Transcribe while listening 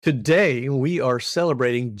Today, we are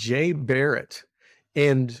celebrating Jay Barrett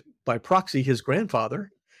and by proxy, his grandfather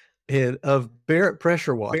and of Barrett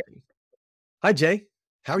Pressure Washing. Hi, Jay.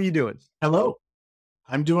 How are you doing? Hello.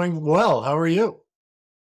 I'm doing well. How are you?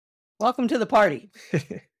 Welcome to the party.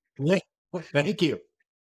 Thank you.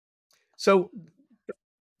 So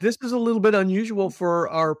this is a little bit unusual for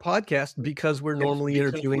our podcast because we're normally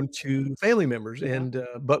interviewing two family members.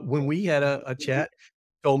 But when we had a chat,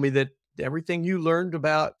 told me that everything you learned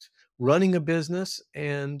about running a business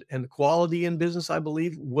and the quality in business, I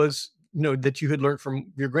believe, was, that you had learned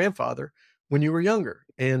from your grandfather when you were younger.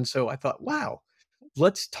 And so I thought, wow,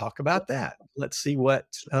 let's talk about that. Let's see what,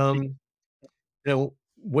 what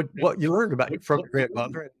you learned about from your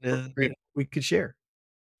grandfather and we could share.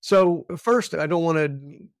 So first, I don't want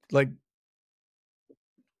to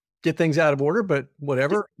get things out of order, but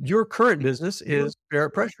whatever. Your current business is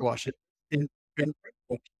Barrett Pressure Washing It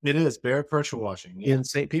is Barrett Pressure Washing in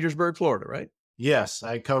St. Petersburg, Florida, right? Yes,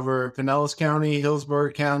 I cover Pinellas County,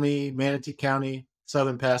 Hillsborough County, Manatee County,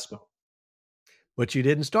 Southern Pasco. But you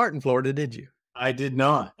didn't start in Florida, did you? I did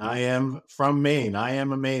not. I am from Maine. I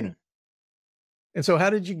am a Mainer. And so how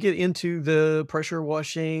did you get into the pressure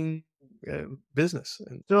washing business?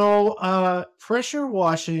 So pressure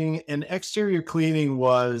washing and exterior cleaning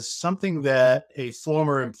was something that a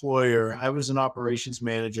former employer, I was an operations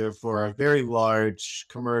manager for a very large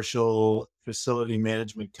commercial facility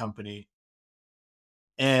management company.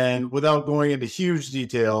 And without going into huge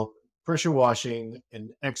detail, pressure washing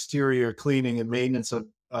and exterior cleaning and maintenance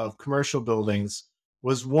of commercial buildings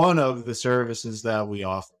was one of the services that we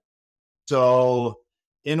offer. So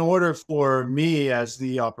in order for me as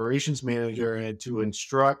the operations manager to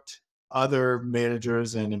instruct other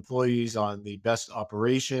managers and employees on the best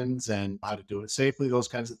operations and how to do it safely, those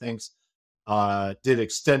kinds of things, did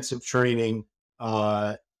extensive training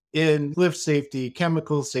in lift safety,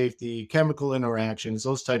 chemical interactions,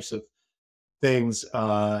 those types of things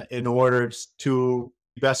in order to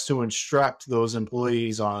best to instruct those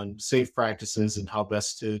employees on safe practices and how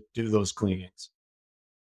best to do those cleanings.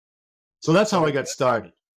 So that's how I got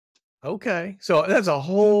started. Okay. So that's a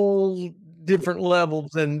whole different level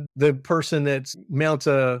than the person that mounts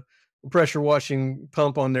a pressure washing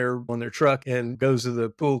pump on their truck and goes to the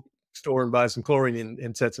pool store and buys some chlorine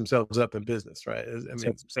and sets themselves up in business, right? I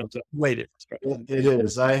mean, way different. It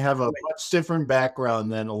is. I have a much different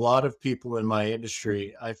background than a lot of people in my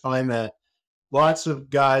industry. I find that lots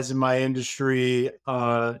of guys in my industry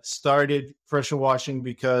started pressure washing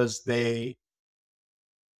because they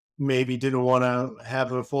maybe didn't want to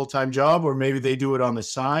have a full-time job, or maybe they do it on the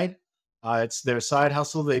side. It's their side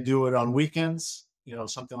hustle. They do it on weekends,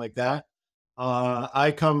 something like that.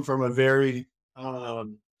 I come from a very, I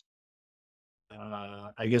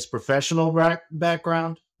guess, professional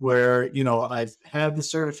background where, I've had the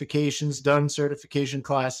certifications, done certification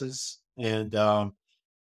classes, and I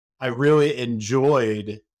really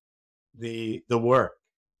enjoyed the work.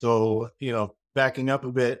 So, backing up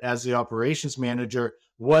a bit, as the operations manager,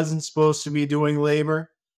 wasn't supposed to be doing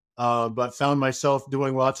labor, but found myself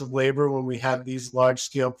doing lots of labor when we had these large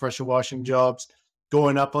scale pressure washing jobs,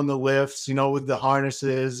 going up on the lifts, with the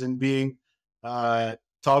harnesses and being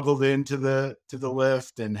toggled into the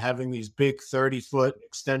lift and having these big 30-foot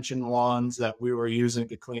extension wands that we were using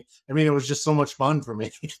to clean. I mean, it was just so much fun for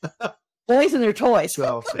me. Boys and their toys.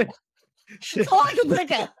 So, That's all I can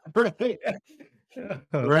think of.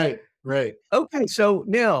 Right. Okay. So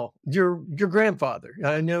now your grandfather,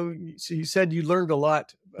 I know, so you said you learned a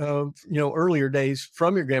lot, earlier days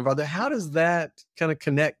from your grandfather. How does that kind of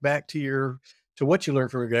connect back to what you learned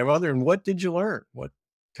from your grandfather, and what did you learn?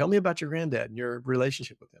 Tell me about your granddad and your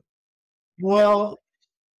relationship with him. Well,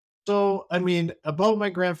 so, about my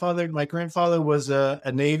grandfather was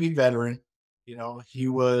a Navy veteran. He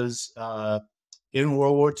was in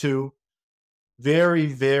World War II. Very,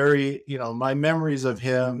 very, my memories of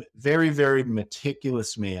him, very, very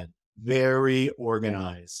meticulous man, very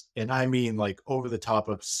organized. And I mean, like, over the top,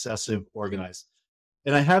 obsessive organized.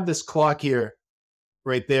 And I have this clock here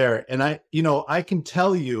right there. And I can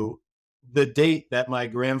tell you the date that my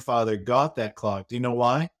grandfather got that clock. Do you know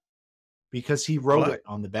why? Because he wrote it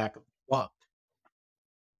on the back of the clock.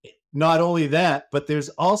 Not only that, but there's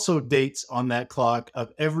also dates on that clock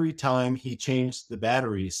of every time he changed the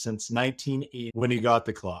batteries since 1980 when he got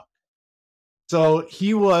the clock. So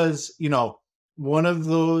he was, one of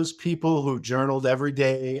those people who journaled every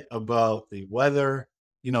day about the weather,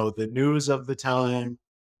 the news of the time,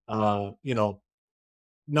 not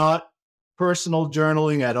personal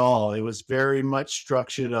journaling at all. It was very much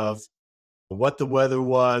structured of what the weather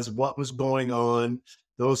was, what was going on,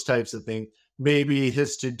 those types of things. Maybe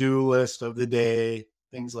his to-do list of the day,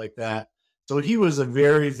 things like that. So he was a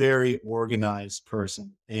very, very organized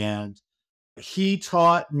person. And he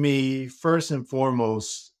taught me first and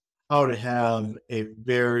foremost how to have a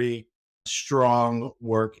very strong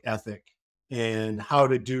work ethic and how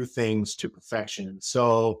to do things to perfection.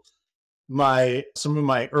 So some of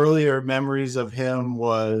my earlier memories of him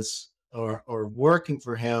was or working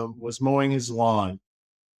for him was mowing his lawn.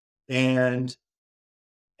 And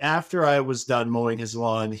after I was done mowing his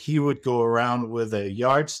lawn, he would go around with a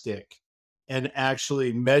yardstick and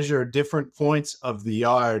actually measure different points of the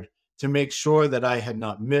yard to make sure that I had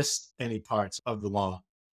not missed any parts of the lawn.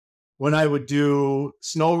 When I would do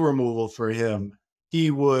snow removal for him, he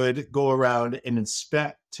would go around and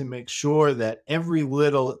inspect to make sure that every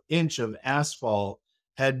little inch of asphalt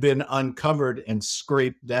had been uncovered and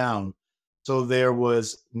scraped down. So there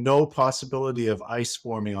was no possibility of ice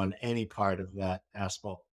forming on any part of that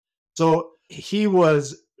asphalt. So it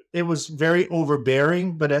was very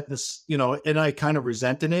overbearing, but at this, and I kind of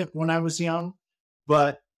resented it when I was young.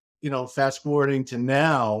 But, fast forwarding to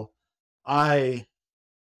now, I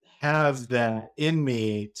have that in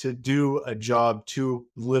me to do a job to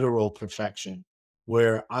literal perfection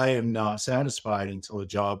where I am not satisfied until a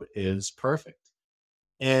job is perfect.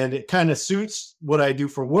 And it kind of suits what I do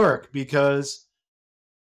for work because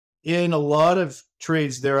in a lot of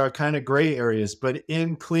trades, there are kind of gray areas, but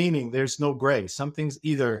in cleaning, there's no gray. Something's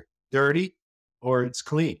either dirty or it's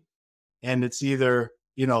clean. And it's either,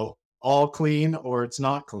 all clean or it's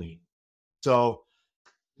not clean. So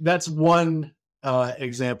that's one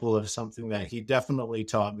example of something that he definitely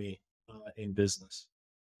taught me in business.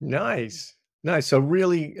 Nice. Nice. So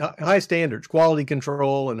really high standards, quality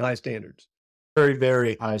control and high standards. Very,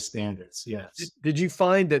 very high standards. Yes. Did you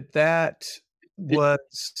find that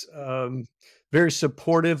was very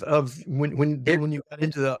supportive of when you got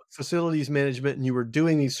into the facilities management and you were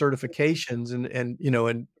doing these certifications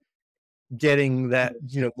and getting that,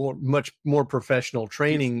 much more professional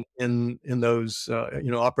training in those,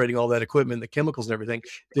 operating all that equipment, the chemicals and everything?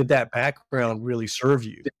 Did that background really serve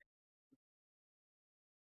you?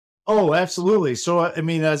 Oh, absolutely. So, I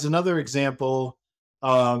mean, as another example,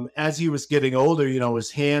 as he was getting older,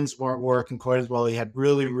 his hands weren't working quite as well. He had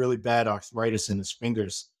really, really bad arthritis in his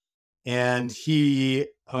fingers. And he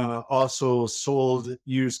also sold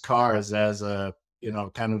used cars as a,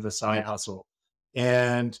 kind of a side hustle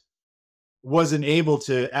and wasn't able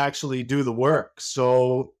to actually do the work.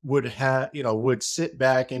 So would sit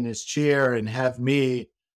back in his chair and have me,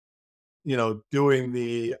 doing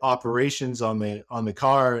the operations on the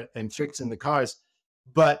car and fixing the cars,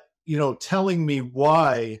 but, telling me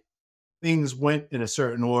why things went in a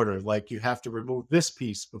certain order. Like you have to remove this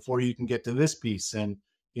piece before you can get to this piece. And,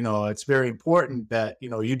 it's very important that,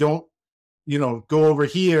 you don't, go over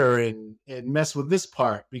here and mess with this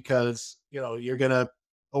part because, you're going to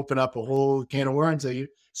open up a whole can of worms.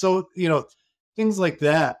 So, things like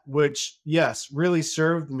that, which yes, really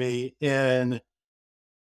served me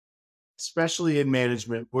especially in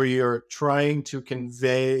management where you're trying to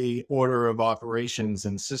convey order of operations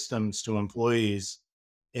and systems to employees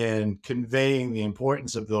and conveying the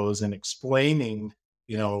importance of those and explaining,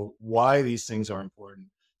 why these things are important.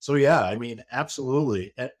 So yeah, I mean,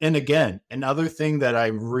 absolutely. And again, another thing that I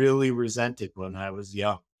really resented when I was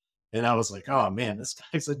young, and I was like, oh man, this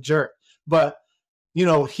guy's a jerk. But,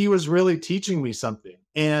 he was really teaching me something.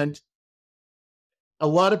 And a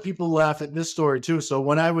lot of people laugh at this story too. So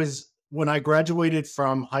when I graduated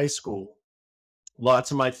from high school,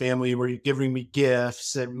 lots of my family were giving me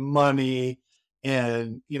gifts and money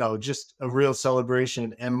and, just a real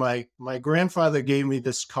celebration. And my grandfather gave me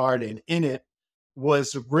this card, and in it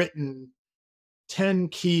was written 10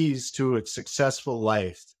 keys to a successful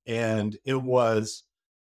life. And I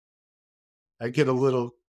get a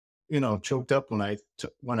little, choked up when I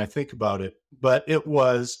think about it, but it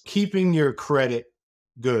was keeping your credit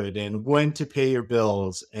good and when to pay your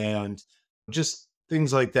bills and just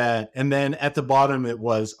things like that. And then at the bottom, it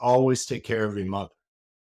was always take care of your mother.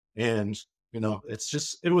 And,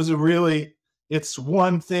 it's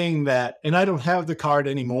one thing that, and I don't have the card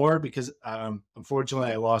anymore because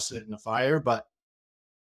unfortunately I lost it in a fire, but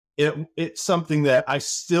it's something that I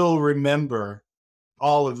still remember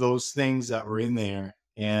all of those things that were in there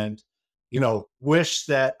and, wish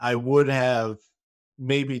that I would have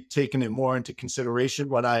maybe taken it more into consideration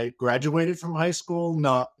when I graduated from high school,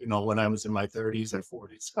 not, when I was in my 30s or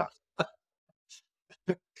 40s.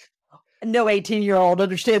 No 18-year-old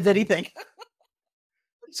understands anything.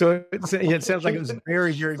 So it sounds like it was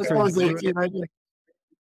very, very it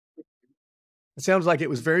sounds like it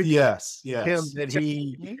was very yes him that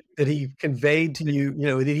he conveyed to you,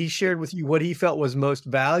 that he shared with you what he felt was most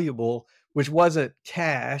valuable which wasn't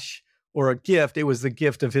cash or a gift. It was the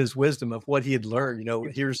gift of his wisdom of what he had learned.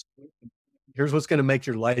 Here's what's going to make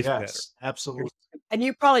your life better. Yes, absolutely. And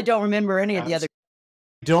you probably don't remember any of the other.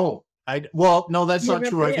 Don't. Well, no, that's You not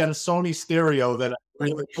true. remember I got it? a Sony stereo that I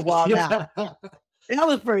really. Wow, yeah. That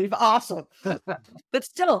was pretty awesome. But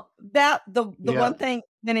still, the one thing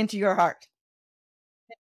went into your heart.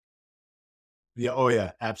 Yeah. Oh,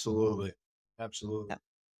 yeah. Absolutely. Absolutely. Yeah.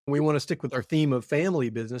 We want to stick with our theme of family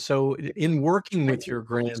business. So, in working with your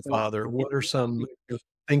grandfather, what are some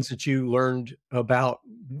things that you learned about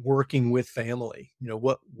working with family?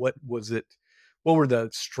 What was it? What were the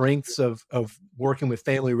strengths of working with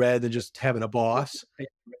family rather than just having a boss?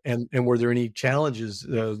 And were there any challenges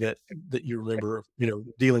that you remember,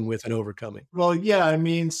 dealing with and overcoming? Well, yeah. I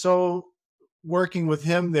mean, so working with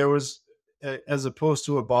him, there was, as opposed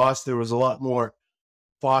to a boss, there was a lot more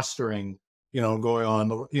fostering, going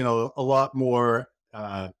on. A lot more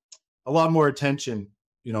attention.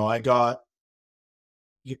 I got,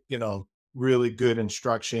 really good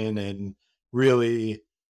instruction and really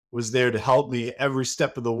was there to help me every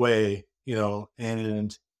step of the way.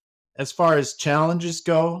 And as far as challenges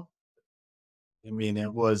go, I mean,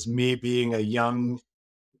 it was me being a young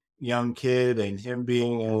kid and him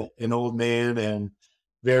being an old man and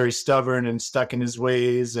very stubborn and stuck in his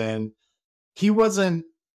ways. And he wasn't,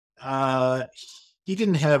 uh, he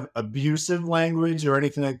didn't have abusive language or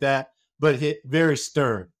anything like that, but very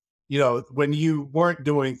stern. When you weren't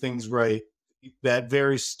doing things right, that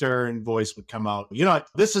very stern voice would come out.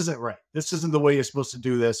 This isn't right. This isn't the way you're supposed to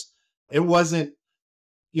do this. It wasn't,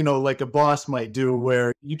 like a boss might do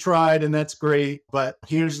where you tried and that's great, but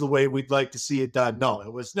here's the way we'd like to see it done. No,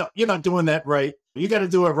 it was, no, you're not doing that right. You got to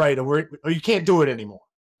do it right or you can't do it anymore.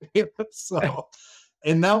 So,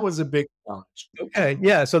 and that was a big challenge. Okay.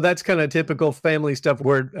 Yeah. So that's kind of typical family stuff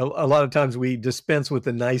where a lot of times we dispense with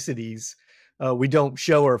the niceties. We don't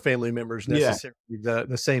show our family members necessarily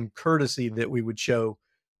the same courtesy that we would show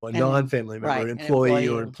a non-family member, right, an an employee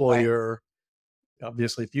or employee, employer.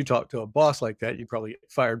 Obviously, if you talk to a boss like that, you probably get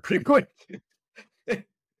fired pretty quick.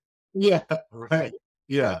 Yeah. Right.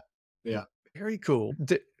 Yeah. Yeah. Very cool.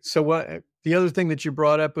 So what the other thing that you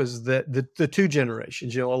brought up was that the two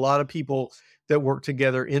generations, a lot of people that work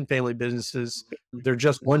together in family businesses, they're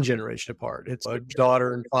just one generation apart. It's a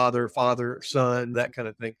daughter and father, son, that kind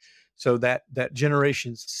of thing. So that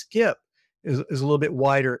generation skip is a little bit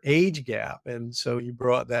wider age gap. And so you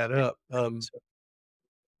brought that up.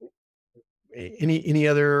 Any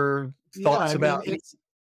other thoughts about it?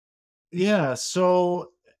 Yeah.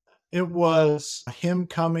 So it was him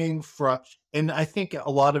coming from, and I think a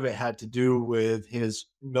lot of it had to do with his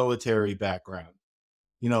military background,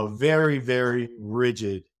 very, very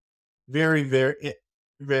rigid, very, very,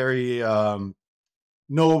 very,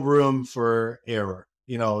 no room for error.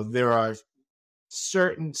 There are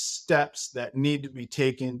certain steps that need to be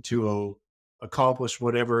taken to accomplish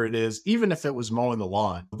whatever it is, even if it was mowing the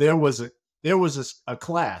lawn. There was a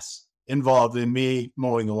class involved in me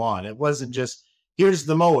mowing the lawn. It wasn't just here's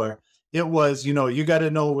the mower. It was, you got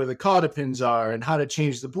to know where the cotter pins are and how to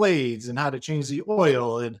change the blades and how to change the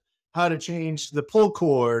oil and how to change the pull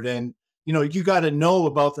cord. And, you got to know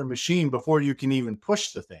about the machine before you can even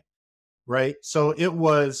push the thing. Right. So it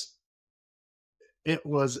was,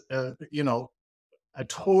 a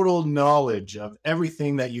total knowledge of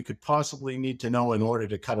everything that you could possibly need to know in order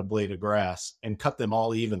to cut a blade of grass and cut them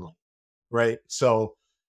all evenly. Right. So,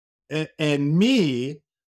 and me,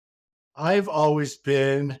 I've always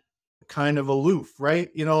been kind of aloof, right?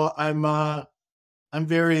 I'm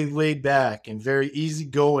very laid back and very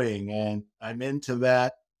easygoing, and I'm into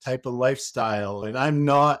that type of lifestyle. And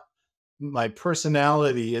my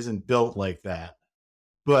personality isn't built like that.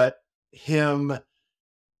 But him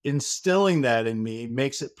instilling that in me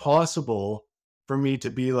makes it possible for me to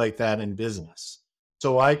be like that in business.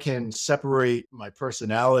 So I can separate my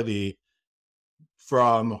personality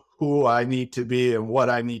from who I need to be and what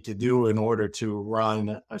I need to do in order to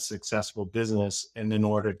run a successful business and in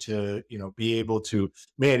order to, be able to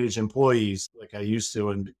manage employees like I used to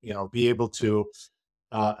and, be able to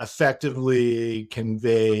effectively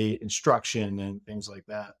convey instruction and things like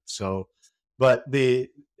that. So, but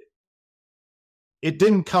it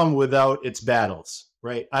didn't come without its battles,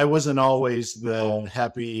 right? I wasn't always the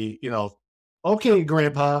happy, okay,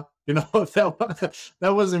 grandpa, that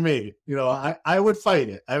wasn't me. I would fight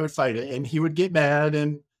it. And he would get mad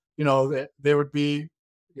and, there would be,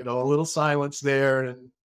 a little silence there and,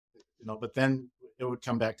 but then it would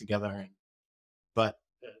come back together. But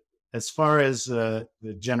as far as the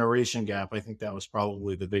generation gap, I think that was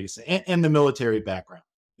probably the biggest and the military background,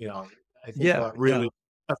 I think that really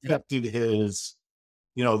affected his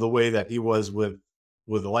the way that he was with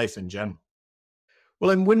life in general.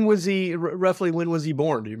 Well, and when was he roughly? When was he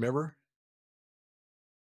born? Do you remember?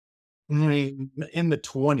 In the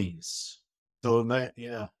 20s. So that,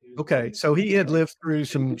 yeah. Okay, so he had lived through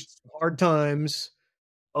some hard times.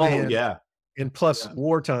 Oh, and yeah. and plus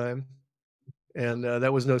wartime, and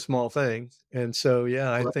that was no small thing. And so,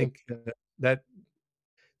 yeah, I think that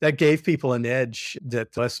that gave people an edge,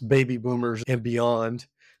 that us baby boomers and beyond,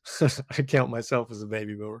 I count myself as a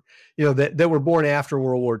baby boomer, that were born after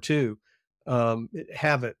World War II,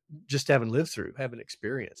 haven't lived through, haven't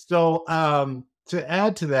experienced. So, to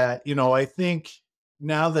add to that, I think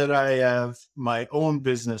now that I have my own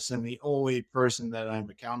business and the only person that I'm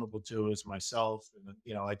accountable to is myself, and,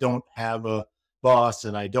 I don't have a boss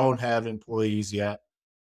and I don't have employees yet.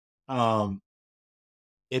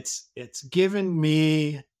 It's given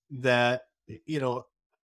me that,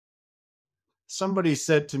 somebody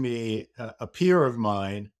said to me, a peer of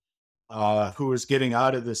mine, who was getting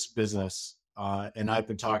out of this business, and I've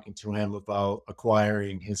been talking to him about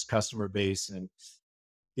acquiring his customer base, and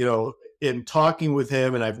in talking with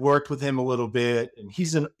him, and I've worked with him a little bit, and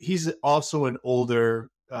he's also an older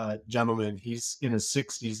gentleman. He's in his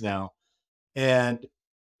 60s now, and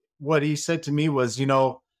what he said to me was,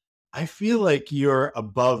 I feel like you're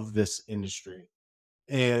above this industry,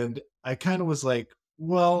 and I kind of was like,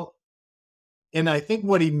 well, and I think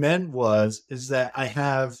what he meant is that I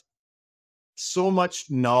have so much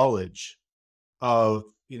knowledge of,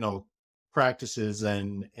 practices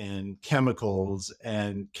and chemicals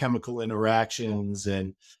and chemical interactions,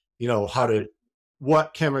 and,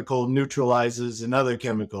 what chemical neutralizes another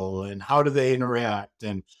chemical, and how do they interact,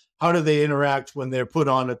 and how do they interact when they're put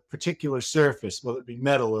on a particular surface, whether it be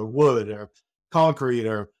metal or wood or concrete,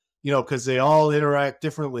 or, because they all interact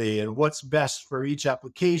differently, and what's best for each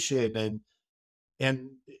application.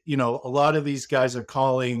 And a lot of these guys are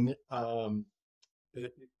calling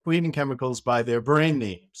cleaning chemicals by their brand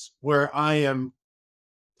names, where I am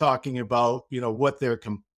talking about what they're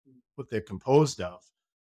composed of.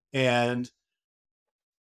 And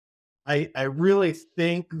I really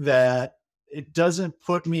think that it doesn't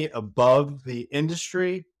put me above the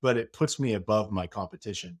industry, but it puts me above my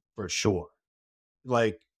competition for sure.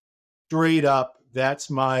 Like, straight up, that's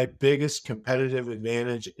my biggest competitive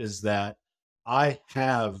advantage, is that I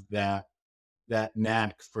have that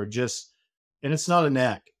knack for just, and it's not a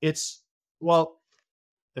knack. It's, well,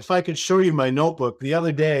 if I could show you my notebook the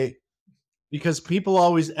other day, because people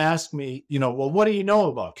always ask me, well, what do you know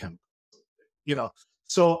about chemicals?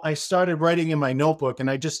 So I started writing in my notebook, and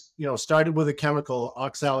I just, started with a chemical,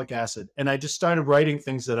 oxalic acid, and I just started writing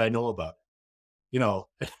things that I know about,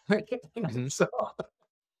 So,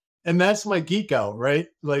 and that's my geek out, right?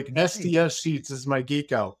 Like, SDS sheets is my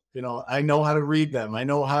geek out. I know how to read them. I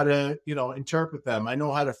know how to, interpret them. I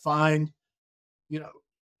know how to find,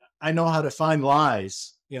 I know how to find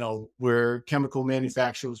lies, where chemical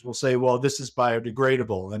manufacturers will say, well, this is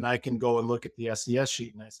biodegradable. And I can go and look at the SDS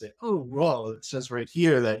sheet, and I say, oh, well, it says right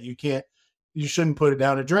here that you shouldn't put it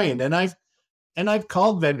down a drain. And I've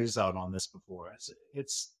called vendors out on this before.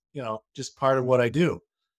 It's just part of what I do.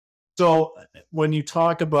 So when you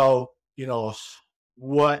talk about,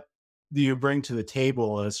 what do you bring to the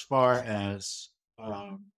table as far as,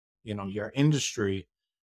 your industry,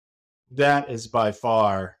 that is by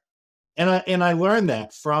far, and I learned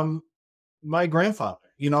that from my grandfather.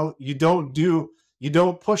 You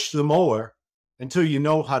don't push the mower until you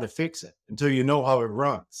know how to fix it, until you know how it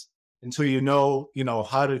runs, until you know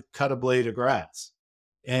how to cut a blade of grass.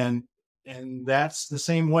 And that's the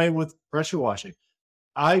same way with pressure washing.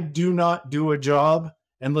 I do not do a job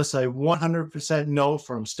unless I 100% know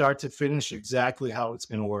from start to finish exactly how it's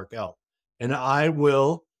going to work out. And I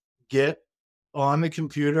will get on the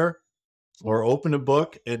computer or open a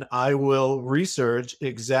book, and I will research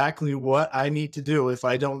exactly what I need to do, if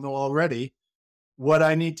I don't know already, what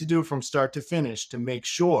I need to do from start to finish to make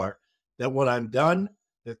sure that when I'm done,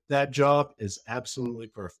 that job is absolutely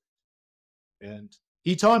perfect. And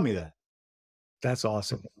he taught me that. That's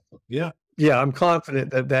awesome. Yeah. Yeah, I'm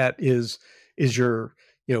confident that is your,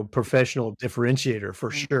 professional differentiator for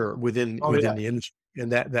sure within the industry.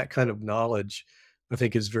 And that kind of knowledge, I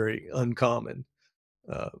think, is very uncommon.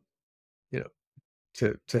 You know,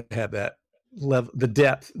 to have that level, the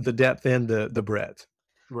depth and the breadth,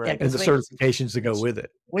 Right. and the certifications that go with it.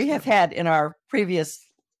 We have had in our previous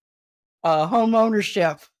home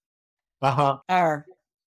ownership, our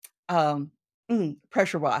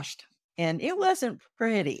pressure washed, and it wasn't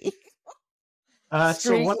pretty.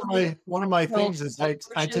 So one of my things is I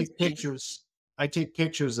take pictures. I take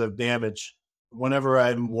pictures of damage, whenever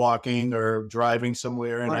I'm walking or driving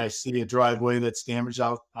somewhere and Right. I see a driveway that's damaged,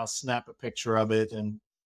 I'll snap a picture of it. And,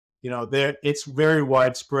 there it's very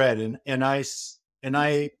widespread. And I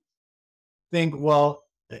think, well,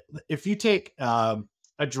 if you take a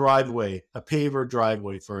driveway, a paver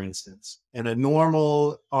driveway, for instance, and a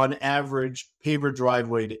normal, on average, paver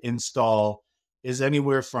driveway to install is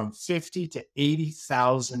anywhere from $50,000 to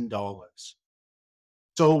 $80,000.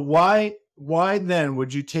 So why then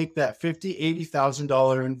would you take that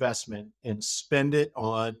 $80,000 investment and spend it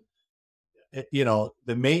on the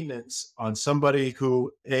maintenance on somebody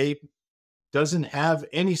who doesn't have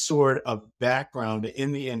any sort of background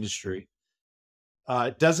in the industry,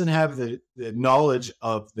 doesn't have the knowledge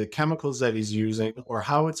of the chemicals that he's using or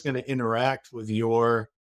how it's going to interact with your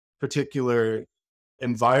particular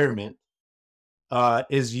environment,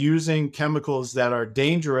 is using chemicals that are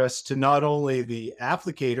dangerous to not only the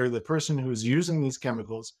applicator, the person who's using these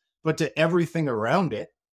chemicals, but to everything around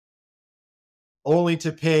it, only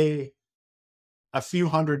to pay a few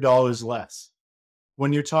 $100s less.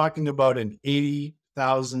 When you're talking about an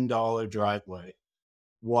 $80,000 driveway,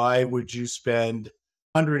 why would you spend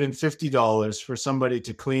 $150 for somebody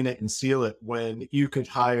to clean it and seal it when you could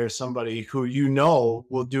hire somebody who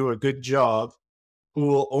will do a good job, who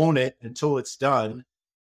will own it until it's done,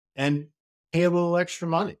 and pay a little extra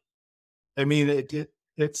money? I mean,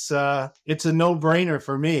 it's a no-brainer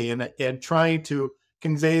for me, and trying to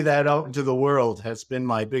convey that out into the world has been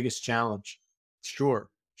my biggest challenge. Sure.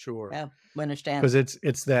 Yeah, we understand. Because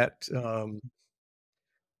it's that,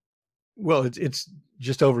 well, it's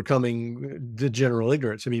just overcoming the general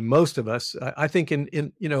ignorance. I mean, most of us, I think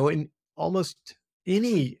in almost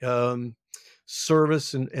any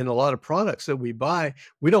service and a lot of products that we buy,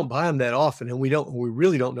 we don't buy them that often, and we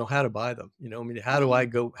really don't know how to buy them. I mean, how do I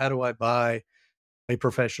buy a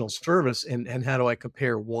professional service, and how do I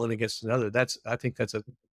compare one against another? I think that's a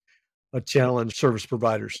challenge service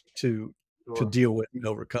providers to deal with and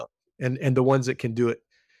overcome. And the ones that can do it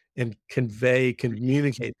and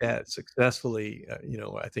communicate that successfully,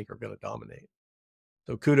 I think are going to dominate.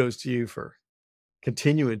 So kudos to you for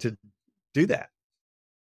continuing to do that.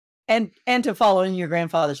 And to follow in your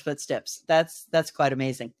grandfather's footsteps. That's quite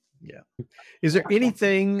amazing. Yeah. Is there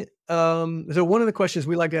anything, so one of the questions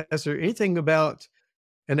we like to ask, is there anything about,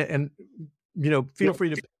 and feel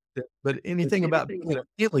free to, but anything about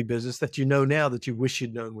family business that now that you wish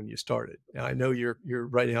you'd known when you started? Now, I know you're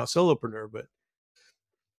right now a solopreneur, but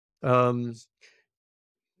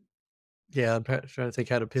yeah, I'm trying to think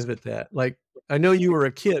how to pivot that. Like, I know you were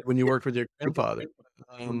a kid when you worked with your grandfather.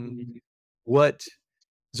 What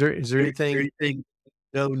is there anything you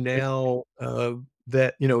know now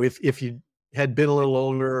that if you had been a little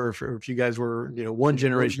older, or if you guys were one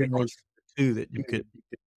generation or two, that you could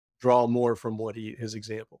draw more from his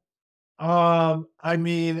example? I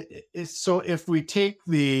mean, so if we take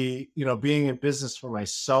the being in business for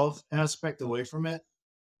myself aspect away from it,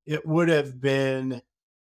 it would have been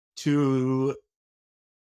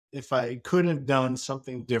if I could have done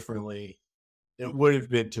something differently, it would have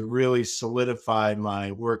been to really solidify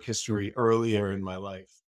my work history earlier in my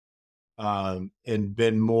life, and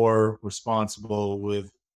been more responsible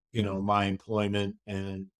with my employment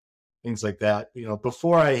and things like that.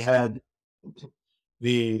 Before I had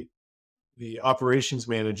the operations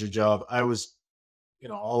manager job, I was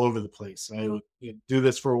all over the place. I would do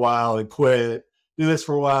this for a while and quit, do this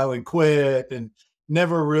for a while and quit, and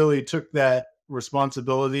never really took that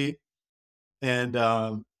responsibility. And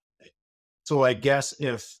so I guess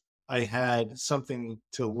if I had something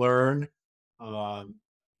to learn,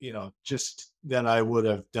 just then I would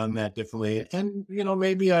have done that differently. And,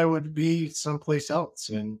 maybe I would be someplace else.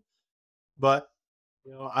 But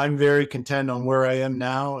I'm very content on where I am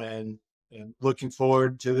now, and looking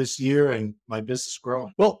forward to this year and my business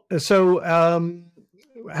growing. Well, so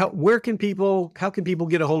how can people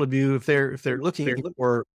get a hold of you if they're looking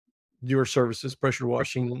for your services, pressure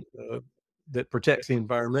washing that protects the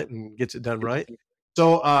environment and gets it done right?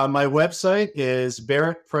 So my website is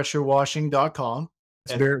barrettpressurewashing.com.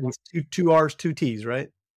 It's Barrett with two R's, two T's, right?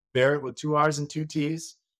 Barrett with 2 R's and 2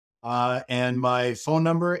 T's. And my phone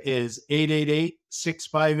number is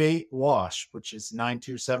 888-658-WASH, which is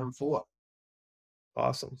 9274.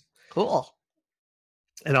 Awesome. Cool.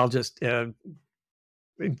 And I'll just, in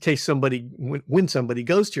case when somebody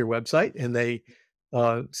goes to your website and they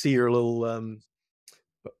see your little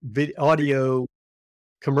audio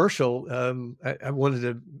commercial, I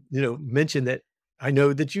wanted to, mention that I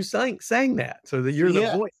know that you sang that, so that you're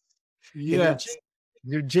the voice. Yes.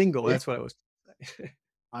 Your jingle. That's what I was saying.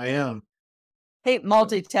 I am. Hey,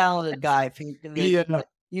 multi-talented guy. Yeah.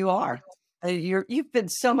 You are. You've been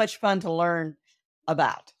so much fun to learn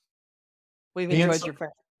about. We've And enjoyed so- your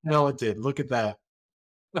friend. No, it did. Look at that.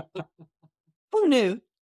 Who knew?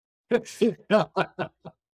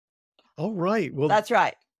 All right. Well, That's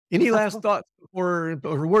right. any last thoughts or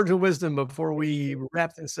words of wisdom before we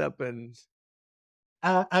wrap this up? And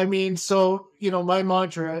I mean, so, my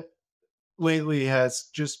mantra lately has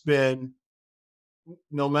just been,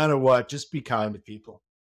 no matter what, just be kind to people,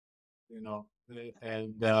 and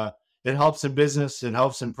it helps in business. It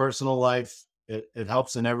helps in personal life. It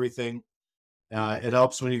helps in everything. It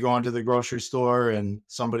helps when you go into the grocery store and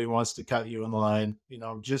somebody wants to cut you in the line.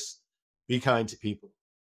 Just be kind to people.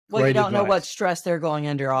 Well, you Great don't know what advice. stress they're going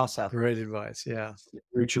under also. Great advice. Yeah.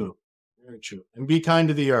 Very true. Very true. And be kind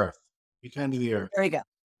to the earth. Be kind to the earth. There you go.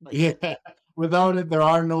 Yeah. Without it, there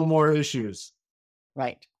are no more issues.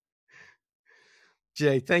 Right.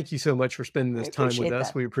 Jay, thank you so much for spending this time with appreciate us.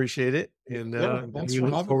 that. We appreciate it. And Thanks we for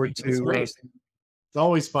look having forward me. It's to great. It's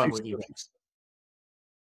always fun future with you. stories.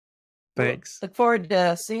 Thanks. Look forward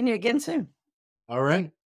to seeing you again soon. All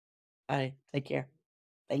right. All right. Take care.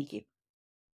 Thank you.